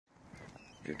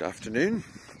Good afternoon,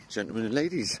 gentlemen and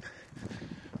ladies,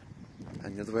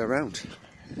 and the other way around.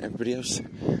 Everybody else,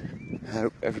 I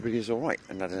hope everybody is alright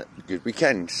and had a good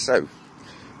weekend. So,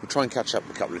 we'll try and catch up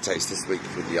a couple of days this week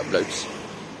with the uploads.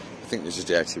 I think there's a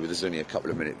day or two where there's only a couple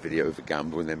of minute video of a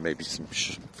gamble and then maybe some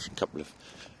couple of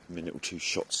minute or two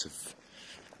shots of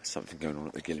something going on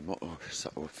at the Guillemot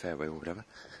or Fairway or whatever.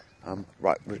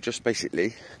 Right, we're just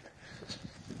basically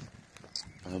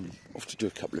off to do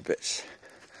a couple of bits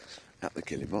at the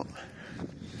Guillemot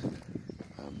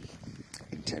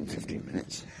in 10-15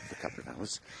 minutes for a couple of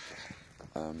hours.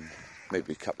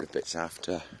 Maybe a couple of bits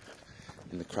after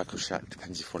in the Crackle Shack,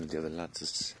 depends if one of the other lads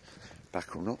is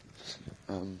back or not.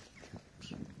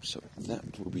 So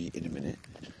that will be in a minute.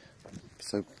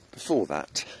 So before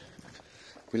that,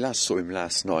 we last saw him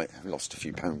last night. We lost a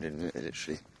few pound in it,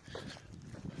 literally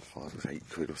 5 or 8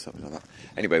 quid or something like that.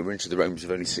 Anyway, we're into the realms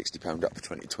of only £60 up for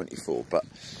 2024, but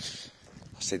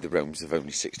I say the realms of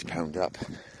only £60 up.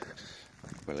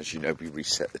 Well, as you know, we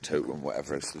reset the total and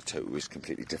whatever else, the total is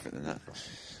completely different than that.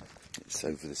 It's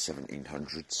over the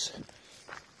 1700s.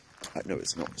 No,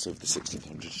 it's not. It's over the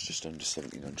 1600s, just under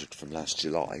 1700 from last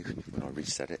July when I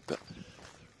reset it. But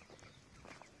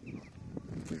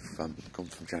we've gone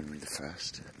from January the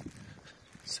 1st.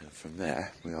 So from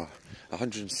there, we are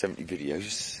 170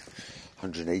 videos,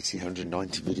 180,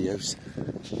 190 videos.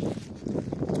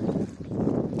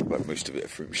 Well, most of it are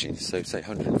fruit machines, so say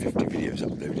 150 videos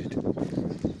uploaded.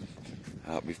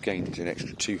 We've gained an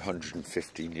extra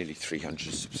 250, nearly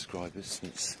 300 subscribers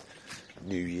since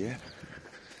New Year.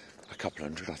 A couple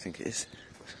hundred, I think it is.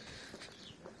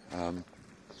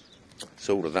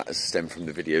 So all of that has stemmed from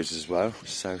the videos as well.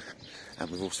 So, and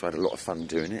we've also had a lot of fun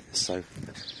doing it. So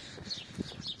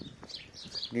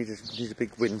need a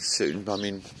big win soon. But I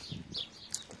mean,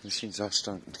 machines are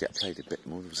starting to get played a bit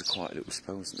more. There was a quiet little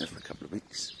spell, wasn't there, for a couple of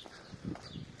weeks.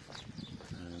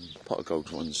 Pot of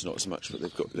Gold ones not as much, but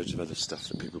they've got loads of other stuff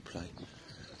that people play.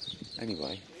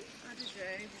 Anyway,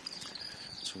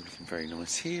 it's all looking very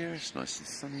nice here. It's nice and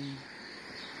sunny.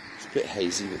 It's a bit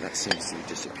hazy, but that seems to be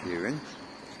disappearing.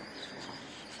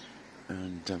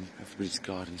 And everybody's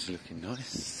gardens are looking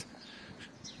nice.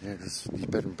 Yeah, there's the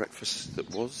bed and breakfast that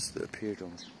appeared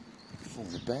on the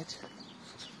former bed.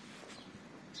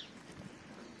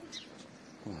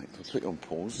 Right, we'll put it on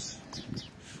pause.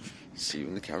 See you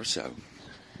in the carousel.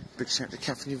 Big shout to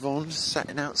Kath and Yvonne,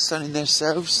 sitting out, sunning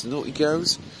themselves, naughty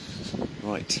girls.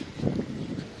 Right.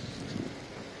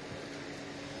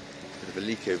 Bit of a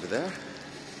leak over there.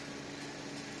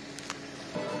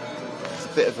 There's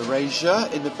a bit of erasure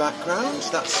in the background.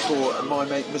 That's for my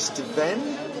mate Mr.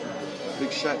 Venn.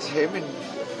 Big shout to him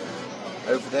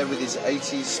over there with his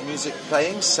 80s music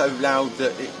playing, so loud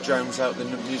that it drowns out the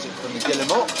music from the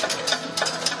Guillemot.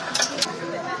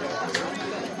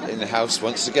 In the house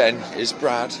once again is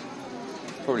Brad.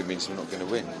 Probably means we're not going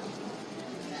to win.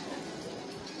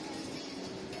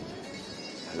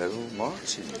 Hello,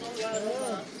 Martin.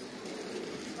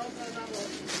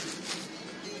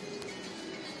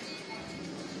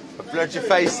 I blurred your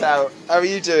face out. How are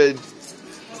you doing?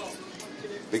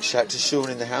 Big shout to Sean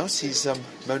in the house. He's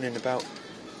moaning about.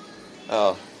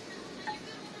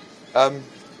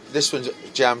 This one's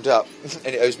jammed up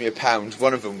and it owes me £1.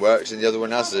 One of them worked and the other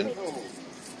one hasn't.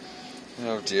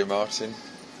 Oh dear, Martin.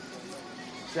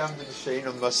 Jammed the machine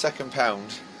on my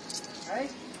 £2. Hey?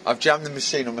 I've jammed the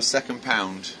machine on my £2.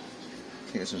 I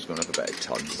think this one's gone up about a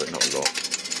tonne, but not a lot.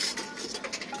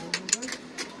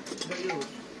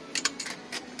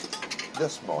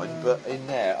 That's mine, but in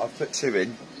there I've put 2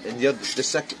 in. In the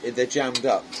second, they're jammed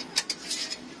up.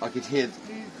 I could hear.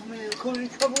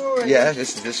 Yeah,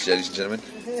 listen to this, ladies and gentlemen.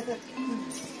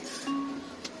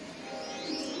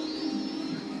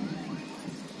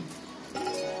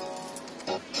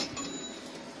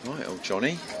 Right, old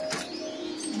Johnny.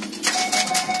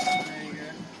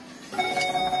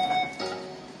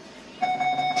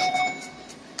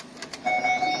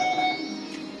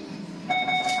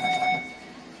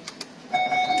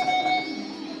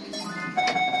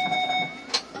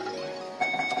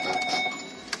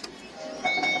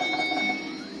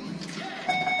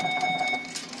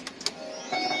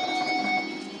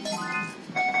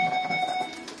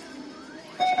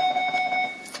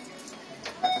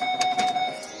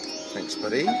 Thanks,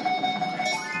 buddy.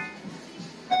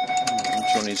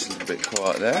 Johnny's a little bit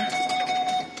quiet there.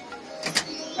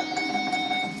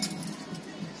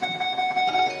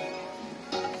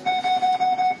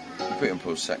 Put it on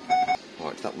pause a sec.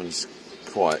 Right, that one's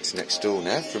quiet next door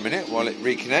now for a minute while it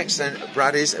reconnects. Then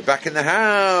Brad is back in the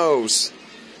house.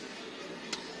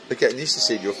 They're getting used to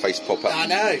seeing your face pop up. I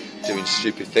know. Doing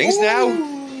stupid things now.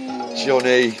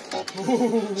 Johnny.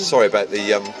 Sorry about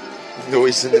the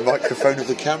noise in the microphone of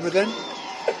the camera then?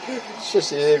 It's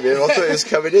just hear me. I thought it was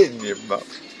coming in, you muck.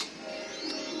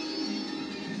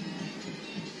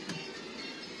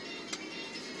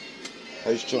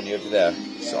 How's Johnny over there?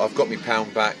 So I've got my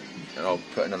pound back and I'll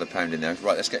put another pound in there.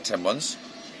 Right, let's get 10 ones.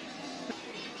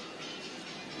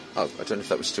 Oh, I don't know if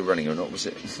that was still running or not, was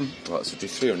it? Right, so do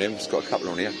 3 on him. It's got a couple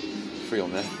on here. 3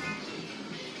 on there.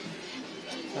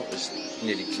 That was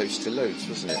nearly close to loads,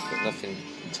 wasn't it? But nothing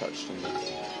touched on that.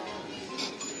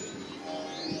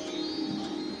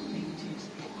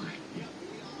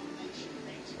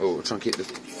 Oh, we'll try and keep the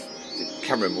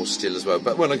camera more still as well.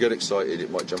 But when I get excited, it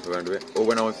might jump around a bit. Or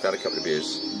when I've had a couple of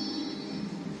beers.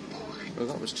 Well,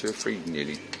 that was 2 or 3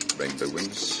 nearly rainbow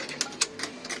wins.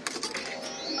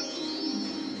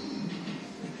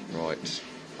 Right.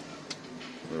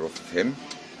 We're off of him.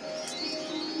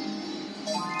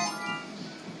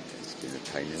 It's been a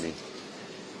pain, isn't he?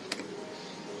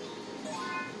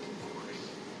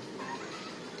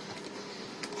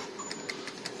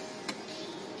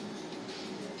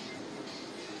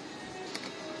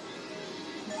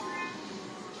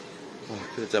 Oh, I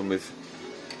could have done with...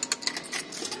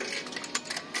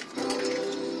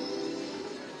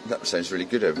 That sounds really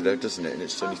good over there, doesn't it? And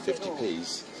it's only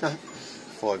 50p's.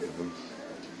 5 of them.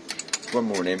 1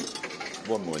 more in him,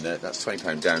 1 more in there. That's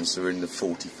 £20 down, so we're in the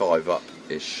 45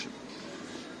 up-ish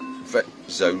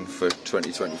zone for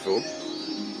 2024.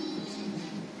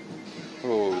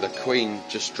 Oh, the Queen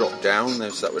just dropped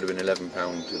down, so that would have been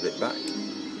 £11 of it back.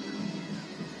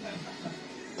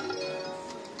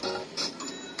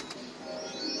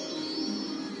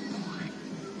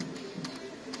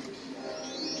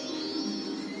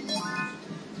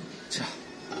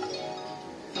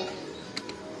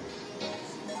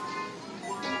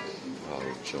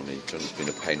 Johnny's been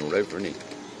a pain all over, hasn't he?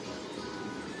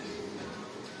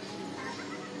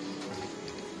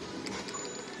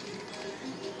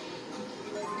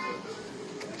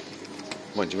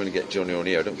 Mind you, when I get Johnny on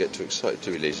here, I don't get too excited,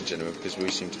 do we, ladies and gentlemen, because we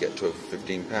seem to get to over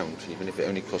 £15, even if it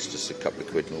only costs us a couple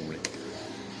of quid normally.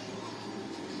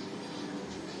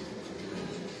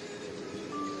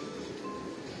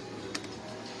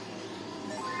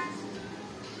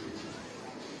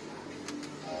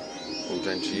 All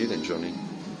down to you then, Johnny.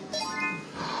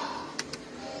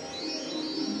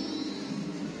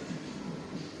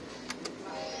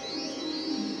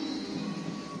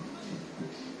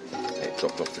 It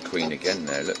dropped off the Queen again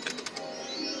there, look.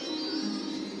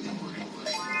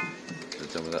 Could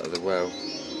have done with that other well.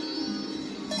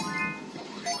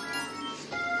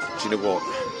 Do you know what?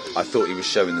 I thought he was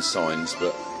showing the signs,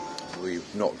 but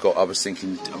we've not got... I was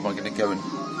thinking, am I going to go and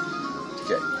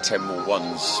get 10 more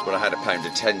ones? But I had a pound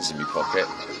of 10s in my pocket.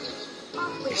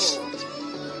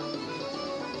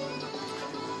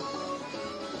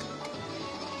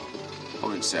 I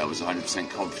wouldn't say I was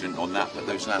 100% confident on that, but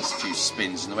those last few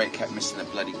spins and the way it kept missing the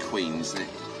bloody queens, and it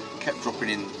kept dropping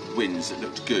in wins that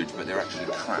looked good, but they're actually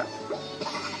crap.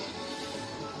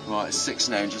 Right, it's 6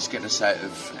 now, and just get us out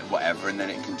of whatever, and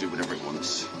then it can do whatever it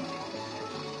wants.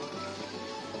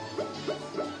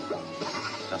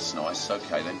 That's nice.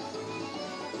 Okay then.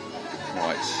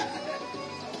 Right.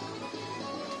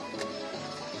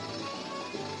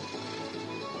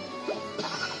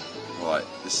 Right,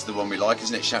 this is the one we like,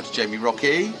 isn't it? Shout to Jamie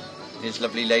Rocky. Here's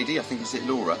lovely lady. I think, is it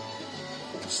Laura?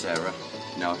 Or Sarah?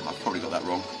 No, I've probably got that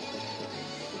wrong.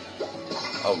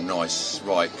 Oh, nice.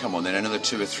 Right, come on then. Another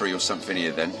 2 or 3 or something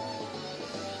here then.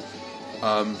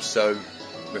 So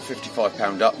we're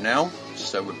 £55 up now.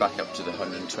 So we're back up to the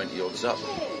 120 odds up.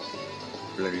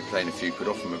 We'll only be playing a few quid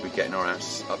off and we'll be getting our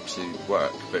ass up to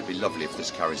work. But it'd be lovely if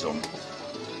this carries on.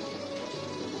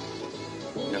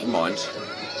 Never mind.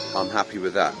 I'm happy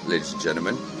with that, ladies and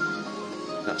gentlemen.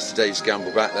 That's today's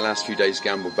gamble back, the last few days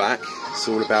gamble back. It's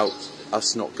all about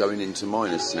us not going into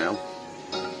minus now,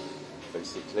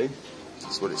 basically.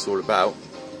 That's what it's all about.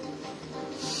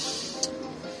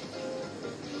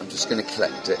 I'm just going to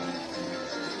collect it.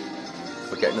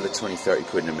 If I get another 20-30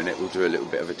 quid in a minute, we'll do a little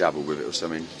bit of a dabble with it or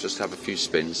something. Just have a few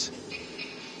spins,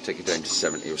 take it down to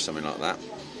 70 or something like that.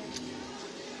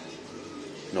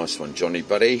 Nice one, Johnny,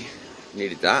 buddy.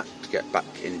 Needed that to get back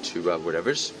into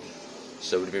whatever's.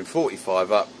 So we'd have been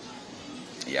 45 up.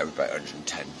 Yeah, we're about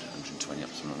 110, 120 up,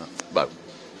 something like that. Well,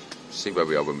 see where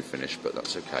we are when we finish, but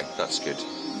that's okay. That's good.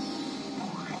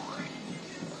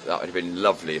 That would have been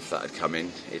lovely if that had come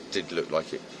in. It did look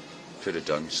like it could have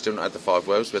done. Still not had the 5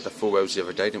 wells. We had the 4 wells the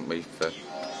other day, didn't we, for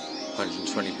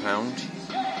 £120.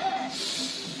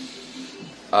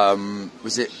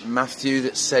 Was it Matthew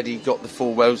that said he got the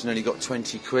 4 wells and only got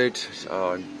 20 quid?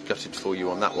 Oh, I'm gutted for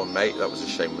you on that one, mate. That was a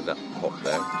shame with that pop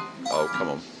there. Oh, come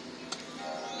on.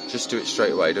 Just do it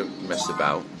straight away, don't mess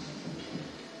about.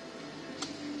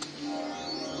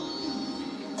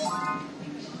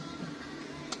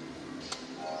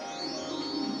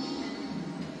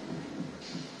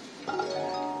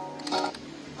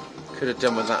 Could have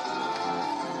done with that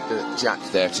jack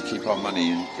there to keep our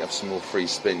money and have some more free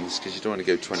spins, because you don't want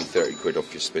to go 20-30 quid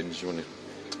off your spins. You want to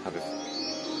have a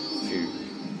few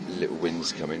little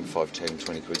wins come in, 5, 10,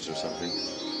 20 quid or something.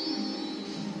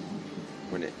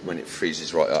 When it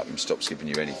freezes right up and stops giving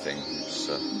you anything, it's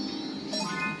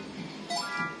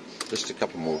just a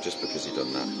couple more just because you've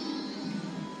done that.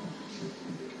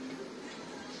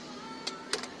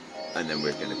 And then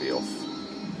we're going to be off.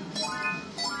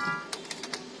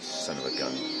 Son of a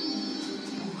gun.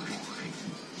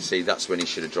 See, that's when he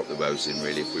should have dropped the wells in,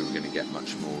 really, if we were going to get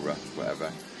much more,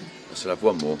 whatever. I still have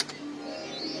one more.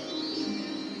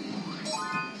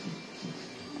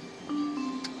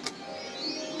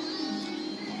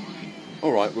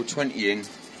 Alright, well, 20 in,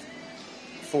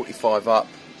 45 up,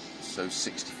 so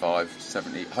 65,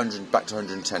 70, 100, back to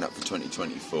 110 up for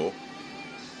 2024.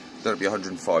 That'll be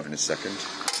 105 in a second.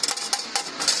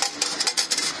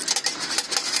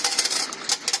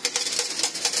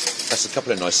 That's a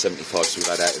couple of nice 75s we've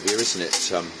had out of here, isn't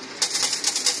it?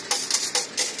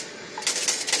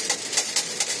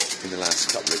 In the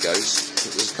last couple of goes.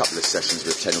 There's a couple of sessions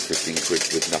with 10 or 15 quid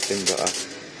with nothing, but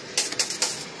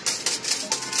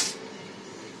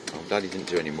I'm glad he didn't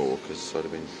do any more, because I'd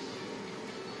have been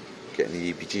getting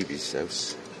the EBGB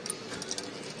cells.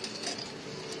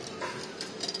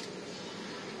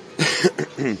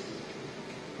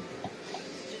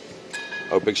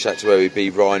 Oh, big shout to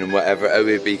OEB, Ryan and whatever.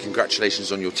 OEB,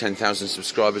 congratulations on your 10,000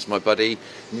 subscribers, my buddy.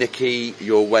 Nikki,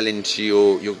 you're well on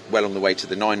the way to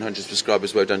the 900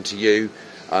 subscribers. Well done to you.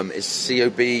 It's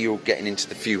COB, you're getting into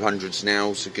the few hundreds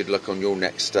now, so good luck on your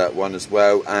next one as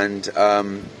well. And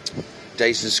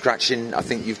Days and Scratching, I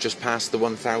think you've just passed the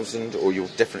 1,000, or you're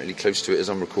definitely close to it as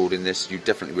I'm recording this. You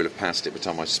definitely will have passed it by the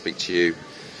time I speak to you.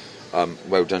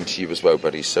 Well done to you as well,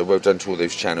 buddy. So well done to all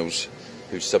those channels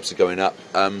whose subs are going up.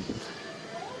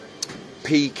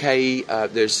 PK,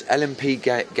 there's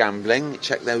LMP Gambling,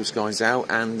 check those guys out,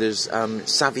 and there's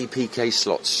Savvy PK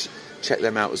Slots, check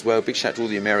them out as well. Big shout to all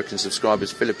the American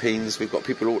subscribers, Philippines, we've got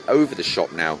people all over the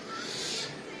shop now.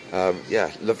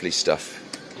 Yeah, lovely stuff.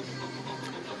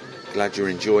 Glad you're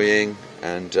enjoying,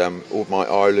 and all my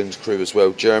Ireland crew as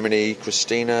well. Germany,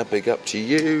 Christina, big up to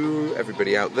you,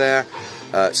 everybody out there.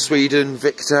 Sweden,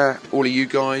 Victor, all of you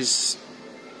guys,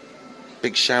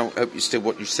 big shout. Hope you still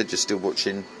what you said you're still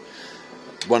watching.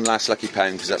 One last lucky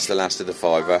pound, because that's the last of the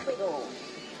fiver.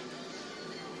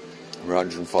 We're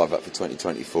 105 up for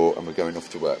 2024, and we're going off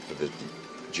to work for the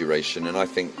duration. And I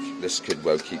think this could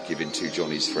well keep giving 2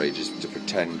 Johnnies for ages to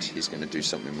pretend he's going to do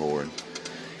something more. And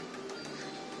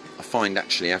I find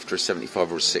actually after a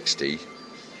 75 or a 60,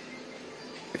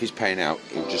 if he's paying out,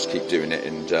 he'll just keep doing it,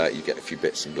 and you get a few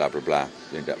bits and blah blah blah.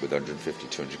 You end up with 150,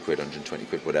 200 quid, 120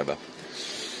 quid, whatever.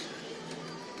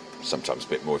 Sometimes a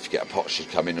bit more if you get a pot should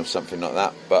come in or something like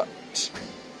that, but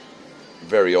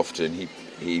very often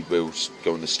he will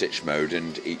go on the stitch mode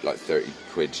and eat like 30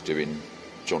 quid doing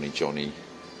Johnny,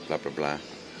 blah blah blah,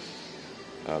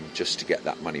 just to get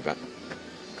that money back.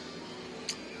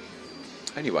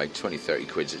 Anyway, 20-30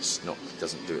 quid, it's not,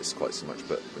 doesn't do it quite so much,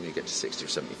 but when you get to 60 or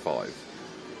 75,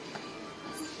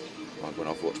 like when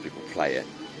I've watched people play it,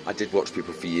 I did watch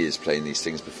people for years playing these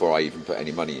things before I even put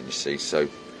any money in, you see, so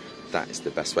that is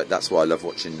the best way. That's why I love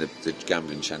watching the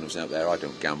gambling channels out there. I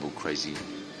don't gamble crazy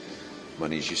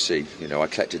money, as you see. You know, I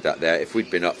collected that there. If we'd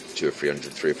been up to a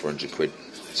 300 or 400 quid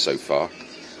so far,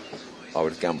 I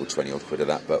would have gambled 20 odd quid of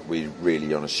that, but we're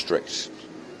really on a strict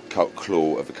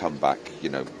claw of a comeback. You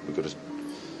know, we've got to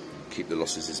keep the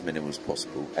losses as minimal as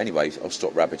possible. Anyway, I'll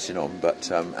stop rabbiting on, but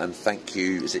and thank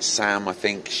you. Is it Sam? I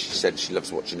think she said she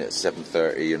loves watching it at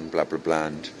 7:30 and blah blah blah.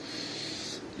 And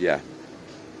yeah,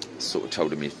 sort of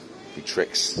told me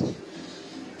tricks.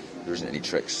 There isn't any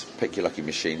tricks. Pick your lucky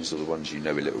machines, or the ones you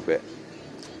know a little bit.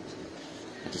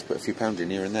 I just put a few pound in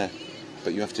here and there,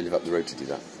 but you have to live up the road to do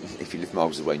that. If you live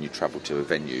miles away and you travel to a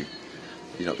venue,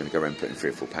 you're not going to go around putting 3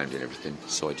 or 4 pound in everything.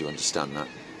 So I do understand that.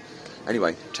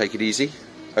 Anyway, take it easy.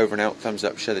 Over and out. Thumbs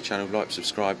up, share the channel, like,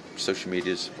 subscribe, social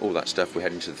medias, all that stuff. We're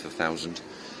heading to the 1,000.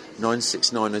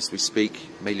 969 as we speak.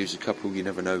 May lose a couple, you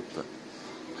never know, but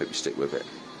hope you stick with it.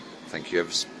 Thank you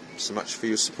ever so much for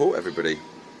your support, everybody.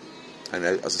 And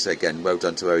as I say again, well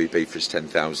done to OEB for his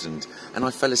 10,000. And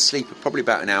I fell asleep probably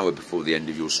about an hour before the end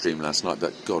of your stream last night,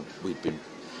 but God,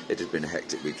 it had been a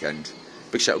hectic weekend.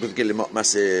 Big shout out to the Guillemot,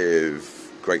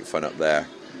 massive, great fun up there.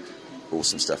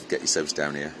 Awesome stuff. Get yourselves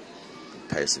down here.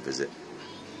 Pay us a visit.